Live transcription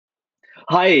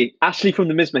Hi, Ashley from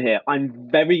Nomisma here. I'm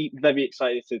very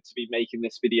excited to be making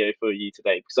this video for you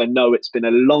today because I know it's been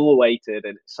a long awaited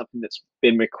and it's something that's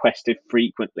been requested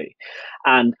frequently.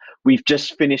 And we've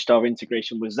just finished our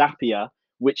integration with Zapier,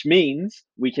 which means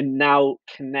we can now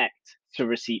connect to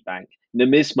Receipt Bank.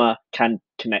 Nomisma can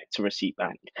connect to Receipt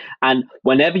Bank. And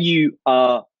whenever you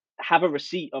have a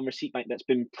receipt on Receipt Bank that's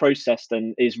been processed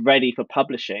and is ready for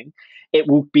publishing, it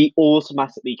will be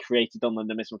automatically created on the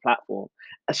Nomisma platform.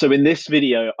 So in this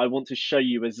video, I want to show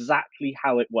you exactly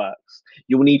how it works.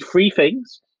 You'll need three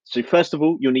things. So first of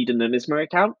all, you'll need a Nomisma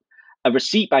account, a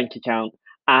Receipt Bank account,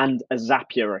 and a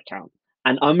Zapier account.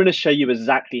 And I'm going to show you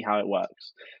exactly how it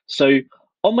works. So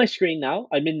on my screen now,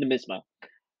 I'm in Nomisma.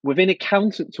 Within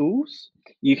Accountant Tools,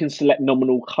 you can select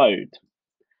nominal code.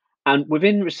 And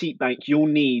within Receipt Bank, you'll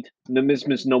need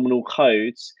Nomisma's nominal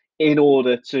codes in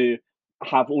order to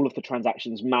have all of the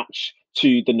transactions match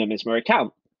to the Nomisma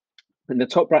account. In the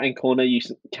top right hand corner, you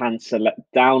can select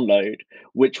download,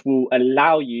 which will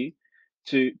allow you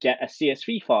to get a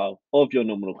CSV file of your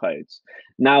nominal codes.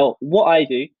 Now, what I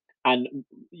do, and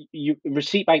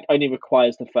Receipt Bank only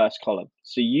requires the first column.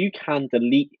 So you can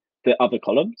delete the other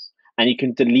columns and you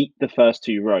can delete the first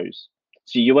two rows.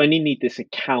 So you only need this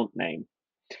account name.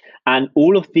 And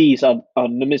all of these are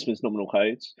Nomisma's nominal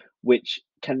codes, which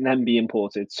can then be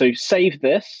imported. So save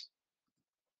this.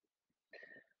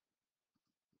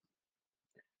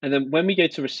 And then when we go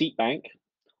to Receipt Bank,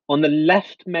 on the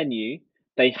left menu,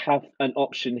 they have an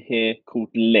option here called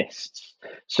lists.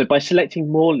 So by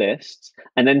selecting more lists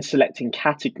and then selecting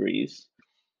categories,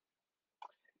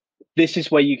 this is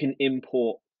where you can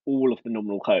import all of the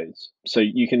nominal codes. So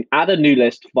you can add a new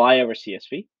list via a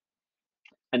CSV,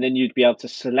 and then you'd be able to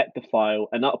select the file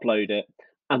and upload it.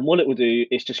 And what it will do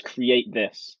is just create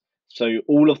this. So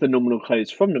all of the nominal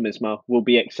codes from Nomisma will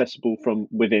be accessible from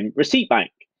within Receipt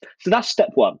Bank. So that's step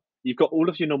one. You've got all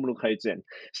of your nominal codes in.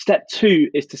 Step two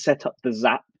is to set up the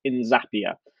Zap in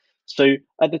Zapier. So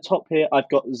at the top here, I've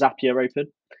got Zapier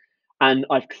open and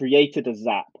I've created a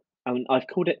Zap and I've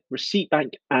called it Receipt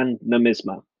Bank and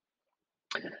Nomisma.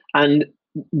 And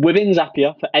within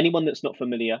Zapier, for anyone that's not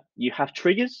familiar, you have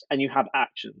triggers and you have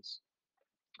actions.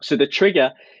 So the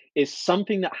trigger is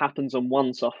something that happens on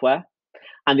one software,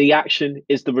 and the action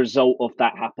is the result of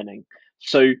that happening.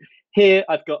 So here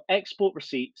I've got export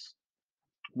receipts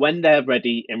when they're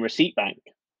ready in Receipt Bank.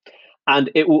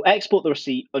 And it will export the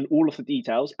receipt and all of the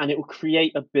details, and it will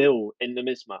create a bill in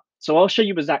Nomisma. So I'll show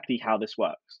you exactly how this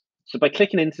works. So by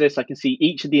clicking into this, I can see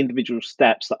each of the individual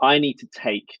steps that I need to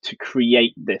take to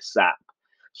create this app.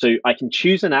 So I can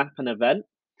choose an app and event.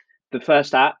 The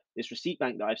first app is Receipt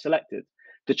Bank that I've selected.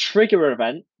 The trigger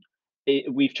event,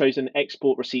 we've chosen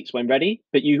export receipts when ready,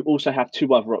 but you also have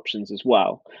two other options as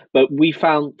well. But we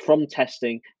found from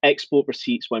testing, export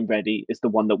receipts when ready is the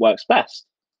one that works best.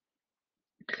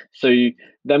 So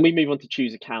then we move on to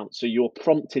choose account. So you're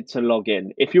prompted to log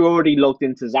in. If you're already logged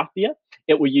into Zapier,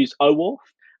 it will use OAuth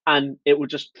and it will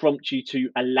just prompt you to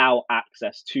allow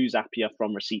access to Zapier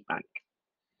from Receipt Bank.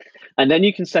 And then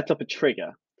you can set up a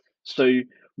trigger. So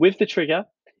with the trigger,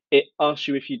 it asks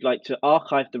you if you'd like to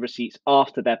archive the receipts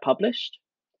after they're published.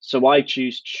 So I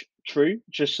choose true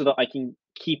just so that I can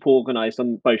keep organized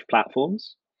on both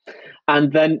platforms.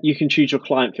 And then you can choose your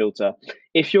client filter.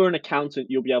 If you're an accountant,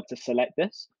 you'll be able to select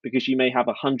this because you may have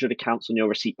 100 accounts on your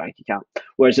Receipt Bank account.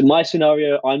 Whereas in my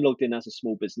scenario, I'm logged in as a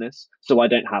small business, so I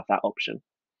don't have that option.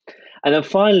 And then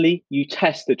finally, you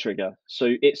test the trigger.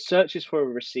 So it searches for a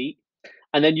receipt,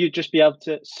 and then you'd just be able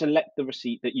to select the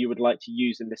receipt that you would like to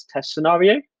use in this test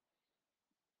scenario.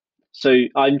 So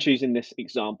I'm choosing this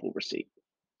example receipt.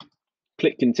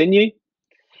 Click continue.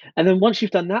 And then once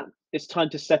you've done that, it's time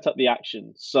to set up the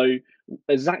action. So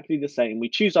exactly the same. We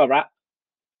choose our app,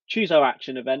 choose our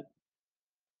action event,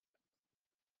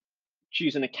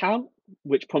 choose an account,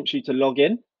 which prompts you to log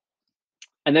in,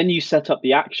 and then you set up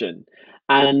the action.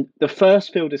 And the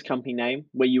first field is company name,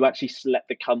 where you actually select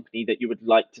the company that you would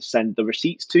like to send the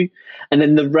receipts to. And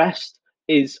then the rest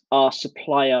is our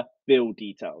supplier bill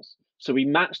details. So we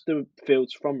match the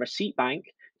fields from Receipt Bank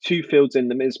to fields in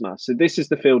Nomisma. So this is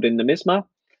the field in Nomisma,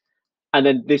 and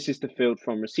then this is the field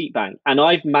from Receipt Bank. And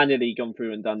I've manually gone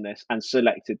through and done this and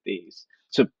selected these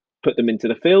to put them into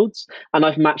the fields, and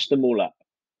I've matched them all up.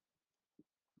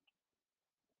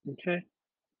 Okay.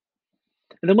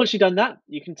 And then once you've done that,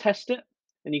 you can test it,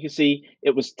 and you can see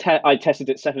it was I tested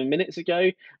it 7 minutes ago,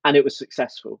 and it was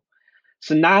successful.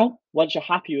 So now, once you're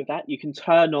happy with that, you can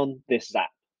turn on this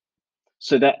Zap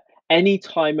so that any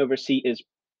time a receipt is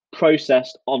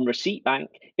processed on Receipt Bank,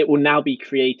 it will now be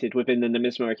created within the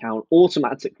Nomisma account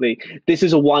automatically. This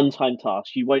is a one-time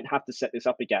task. You won't have to set this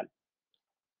up again.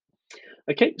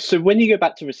 Okay, so when you go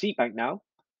back to Receipt Bank now,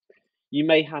 you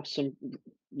may have some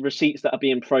receipts that are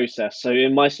being processed. So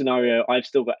in my scenario, I've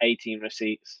still got 18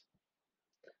 receipts.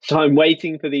 So I'm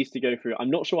waiting for these to go through. I'm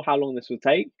not sure how long this will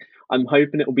take. I'm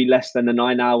hoping it will be less than the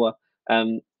 9 hour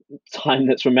um, time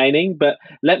that's remaining. But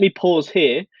let me pause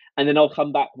here and then I'll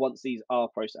come back once these are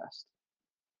processed.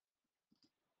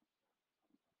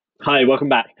 Hi, welcome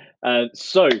back.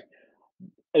 So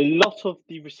a lot of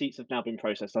the receipts have now been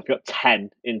processed. I've got 10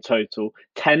 in total.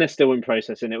 10 are still in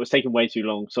process and it was taking way too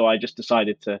long. So I just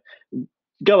decided to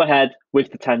go ahead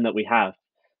with the 10 that we have.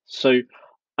 So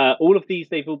all of these,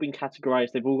 they've all been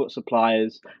categorized, they've all got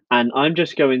suppliers, and I'm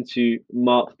just going to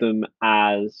mark them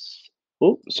as,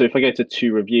 oh, so if I go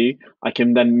to review, I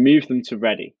can then move them to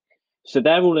ready. So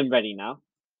they're all in ready now.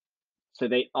 So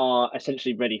they are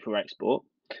essentially ready for export.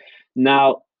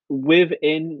 Now,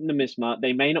 within Nomisma,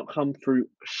 they may not come through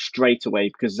straight away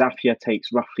because Zapier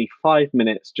takes roughly 5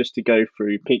 minutes just to go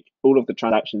through, pick all of the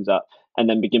transactions up, and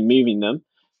then begin moving them.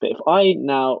 But if I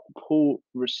now pull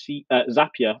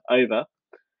Zapier over,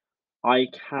 I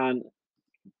can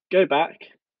go back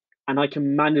and I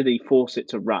can manually force it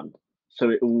to run. So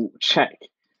it will check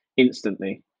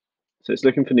instantly. So it's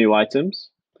looking for new items.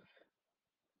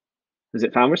 Has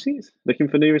it found receipts? Looking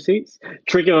for new receipts?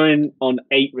 Triggering on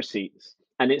 8 receipts.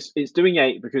 And it's doing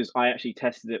 8 because I actually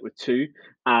tested it with 2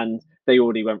 and they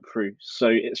already went through. So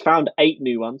it's found 8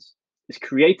 new ones. It's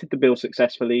created the bill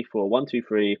successfully for 1, 2,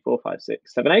 3, 4, 5,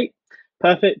 6, 7, 8.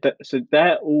 Perfect. So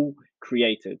they're all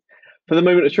created. For the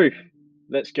moment of truth,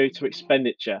 let's go to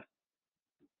expenditure.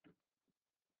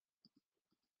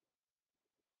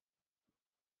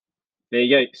 There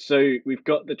you go. So we've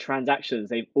got the transactions.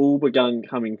 They've all begun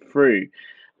coming through,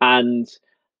 and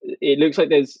it looks like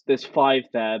there's 5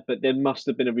 there, but there must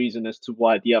have been a reason as to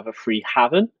why the other 3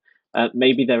 haven't.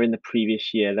 Maybe they're in the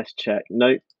previous year. Let's check.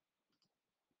 No,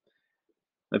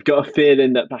 I've got a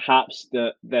feeling that perhaps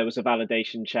that there was a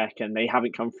validation check and they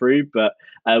haven't come through. But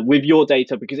with your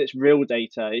data, because it's real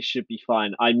data, it should be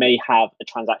fine. I may have a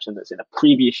transaction that's in a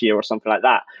previous year or something like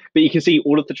that. But you can see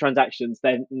all of the transactions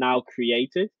they're now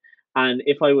created. And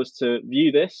if I was to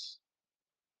view this,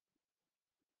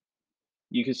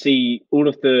 you can see all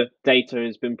of the data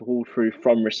has been pulled through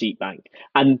from Receipt Bank.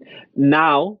 And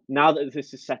now that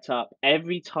this is set up,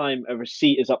 every time a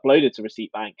receipt is uploaded to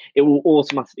Receipt Bank, it will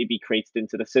automatically be created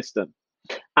into the system.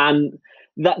 And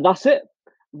that's it.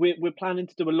 We're planning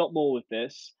to do a lot more with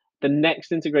this. The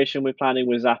next integration we're planning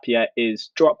with Zapier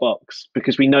is Dropbox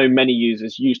because we know many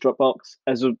users use Dropbox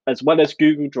as well as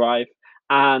Google Drive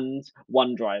and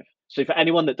OneDrive. So for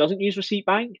anyone that doesn't use Receipt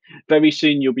Bank, very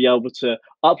soon you'll be able to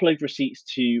upload receipts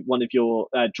to one of your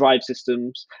Drive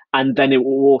systems, and then it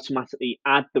will automatically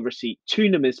add the receipt to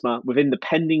Nomisma within the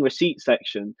pending receipt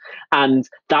section, and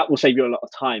that will save you a lot of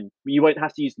time. You won't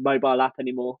have to use the mobile app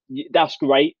anymore. That's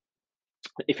great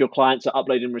if your clients are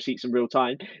uploading receipts in real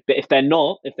time. But if they're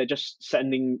not, if they're just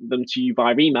sending them to you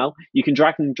via email, you can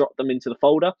drag and drop them into the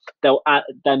folder. They'll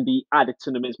then be added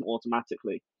to Nomisma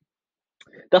automatically.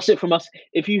 That's it from us.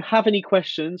 If you have any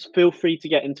questions, feel free to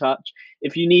get in touch.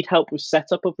 If you need help with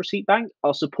setup of Receipt Bank,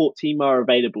 our support team are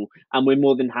available and we're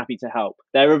more than happy to help.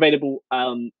 They're available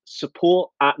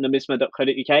support at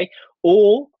nomisma.co.uk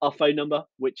or our phone number,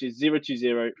 which is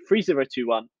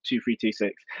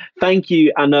 020-3021-2326. Thank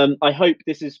you. And I hope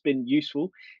this has been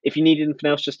useful. If you need anything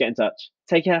else, just get in touch.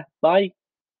 Take care. Bye.